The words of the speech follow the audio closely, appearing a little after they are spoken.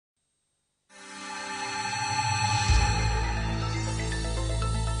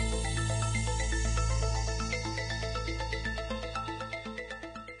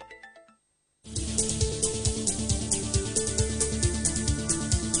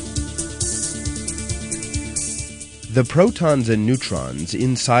The protons and neutrons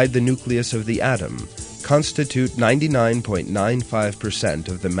inside the nucleus of the atom constitute 99.95%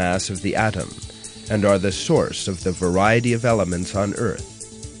 of the mass of the atom and are the source of the variety of elements on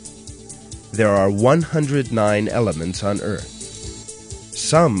Earth. There are 109 elements on Earth.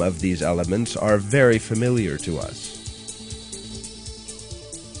 Some of these elements are very familiar to us,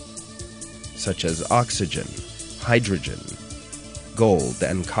 such as oxygen, hydrogen, gold,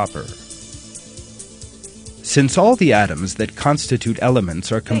 and copper. Since all the atoms that constitute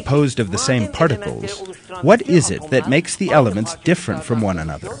elements are composed of the same particles, what is it that makes the elements different from one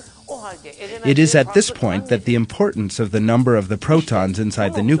another? It is at this point that the importance of the number of the protons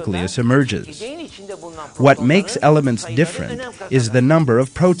inside the nucleus emerges. What makes elements different is the number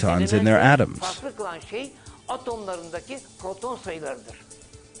of protons in their atoms.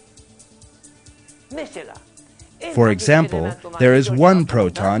 For example, there is 1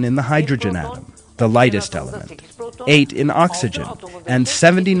 proton in the hydrogen atom, the lightest element, 8 in oxygen, and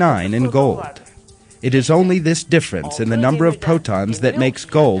 79 in gold. It is only this difference in the number of protons that makes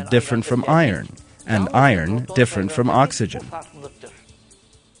gold different from iron, and iron different from oxygen.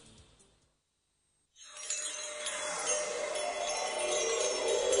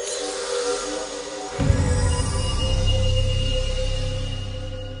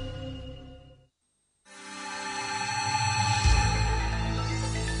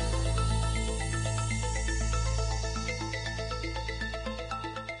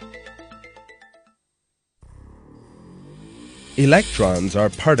 Electrons are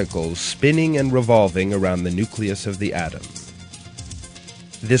particles spinning and revolving around the nucleus of the atom.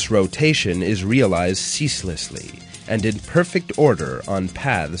 This rotation is realized ceaselessly and in perfect order on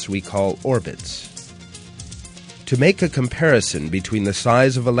paths we call orbits. To make a comparison between the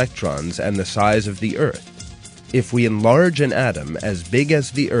size of electrons and the size of the Earth, if we enlarge an atom as big as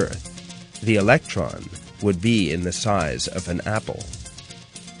the Earth, the electron would be in the size of an apple.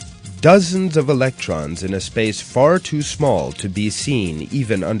 Dozens of electrons in a space far too small to be seen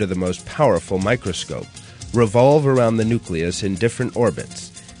even under the most powerful microscope revolve around the nucleus in different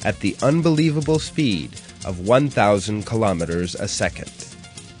orbits at the unbelievable speed of 1,000 kilometers a second.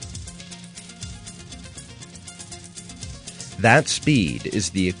 That speed is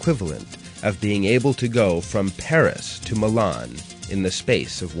the equivalent of being able to go from Paris to Milan in the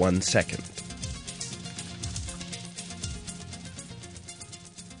space of 1 second.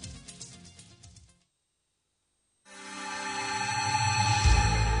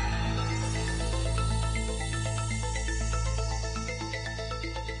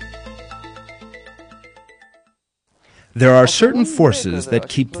 There are certain forces that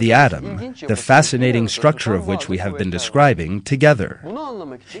keep the atom, the fascinating structure of which we have been describing, together.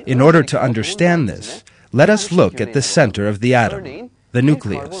 In order to understand this, let us look at the center of the atom, the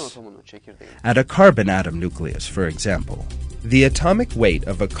nucleus. At a carbon atom nucleus, for example. The atomic weight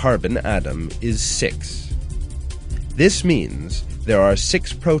of a carbon atom is 6. This means there are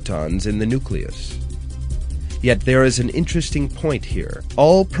 6 protons in the nucleus. Yet there is an interesting point here.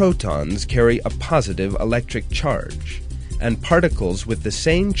 All protons carry a positive electric charge, and particles with the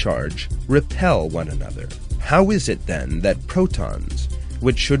same charge repel one another. How is it then that protons,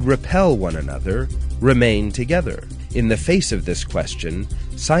 which should repel one another, remain together? In the face of this question,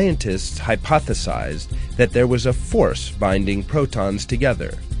 scientists hypothesized that there was a force binding protons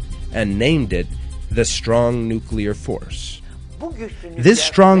together, and named it the strong nuclear force. This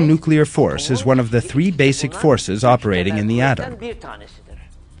strong nuclear force is one of the 3 basic forces operating in the atom.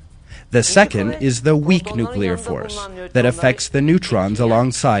 The second is the weak nuclear force that affects the neutrons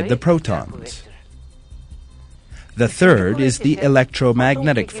alongside the protons. The third is the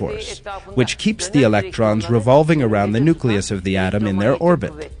electromagnetic force, which keeps the electrons revolving around the nucleus of the atom in their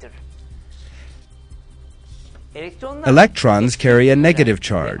orbit. Electrons carry a negative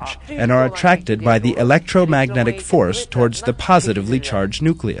charge and are attracted by the electromagnetic force towards the positively charged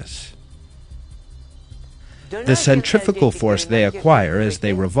nucleus. The centrifugal force they acquire as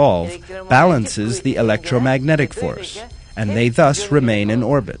they revolve balances the electromagnetic force, and they thus remain in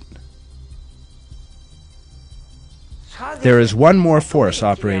orbit. There is one more force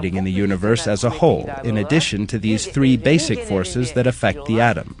operating in the universe as a whole, in addition to these 3 basic forces that affect the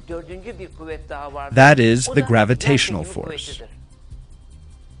atom. That is the gravitational force.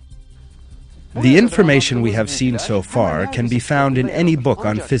 The information we have seen so far can be found in any book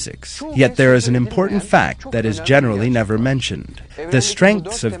on physics, yet there is an important fact that is generally never mentioned. The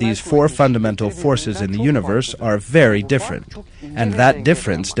strengths of these 4 fundamental forces in the universe are very different, and that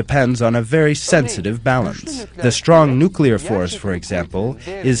difference depends on a very sensitive balance. The strong nuclear force, for example,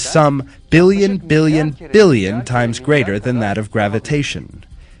 is some billion times greater than that of gravitation.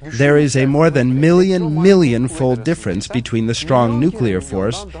 there is a more than millionfold difference between the strong nuclear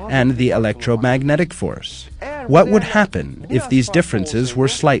force and the electromagnetic force. What would happen if these differences were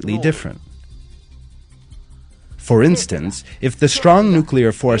slightly different? For instance, if the strong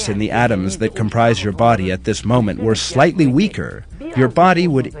nuclear force in the atoms that comprise your body at this moment were slightly weaker, your body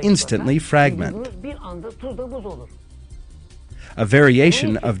would instantly fragment. A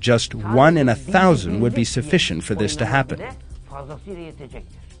variation of just 1 in 1,000 would be sufficient for this to happen.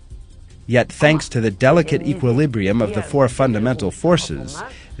 Yet, thanks to the delicate equilibrium of the four fundamental forces,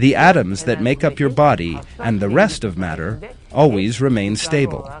 the atoms that make up your body and the rest of matter always remain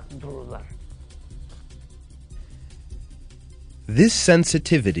stable. This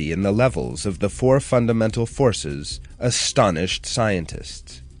sensitivity in the levels of the four fundamental forces astonished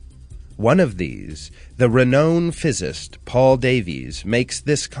scientists. One of these, the renowned physicist Paul Davies, makes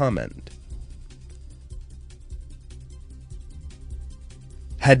this comment: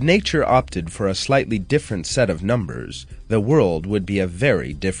 "Had nature opted for a slightly different set of numbers, the world would be a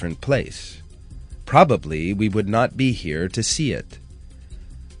very different place. Probably we would not be here to see it.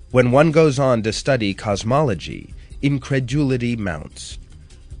 When one goes on to study cosmology, incredulity mounts.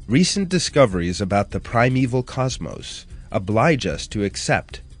 Recent discoveries about the primeval cosmos oblige us to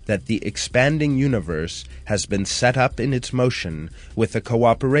accept that the expanding universe has been set up in its motion with a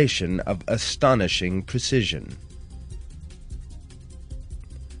cooperation of astonishing precision."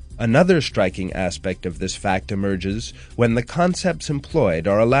 Another striking aspect of this fact emerges when the concepts employed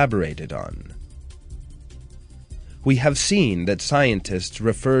are elaborated on. We have seen that scientists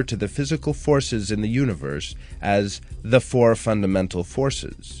refer to the physical forces in the universe as the four fundamental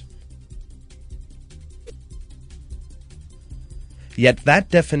forces. Yet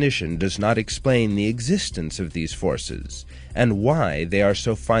that definition does not explain the existence of these forces and why they are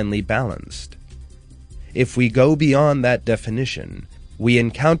so finely balanced. If we go beyond that definition, we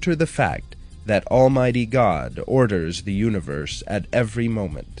encounter the fact that Almighty God orders the universe at every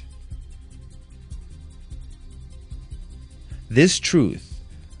moment. This truth,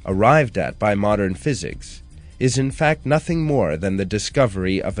 arrived at by modern physics, is in fact nothing more than the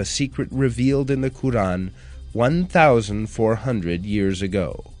discovery of a secret revealed in the Quran 1,400 years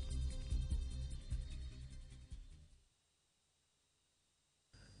ago.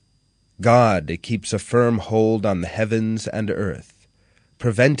 God keeps a firm hold on the heavens and earth,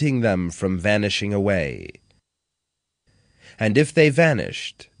 preventing them from vanishing away. And if they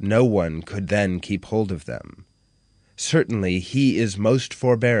vanished, no one could then keep hold of them. Certainly he is most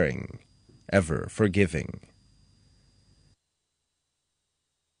forbearing, ever forgiving.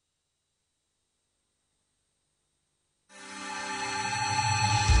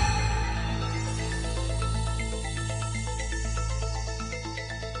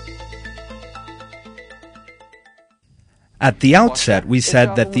 At the outset, we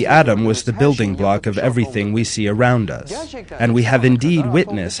said that the atom was the building block of everything we see around us, and we have indeed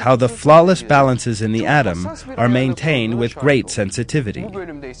witnessed how the flawless balances in the atom are maintained with great sensitivity.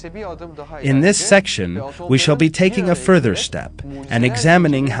 In this section, we shall be taking a further step and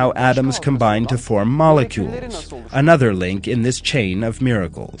examining how atoms combine to form molecules, another link in this chain of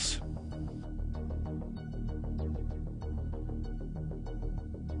miracles.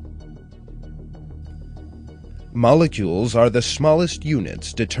 Molecules are the smallest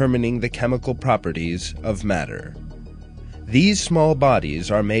units determining the chemical properties of matter. These small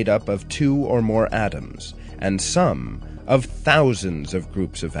bodies are made up of 2 or more atoms, and some of thousands of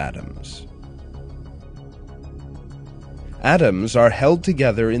groups of atoms. Atoms are held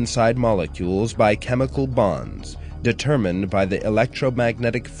together inside molecules by chemical bonds, determined by the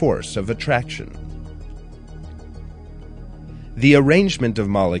electromagnetic force of attraction. The arrangement of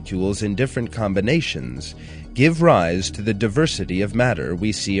molecules in different combinations give rise to the diversity of matter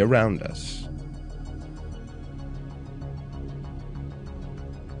we see around us.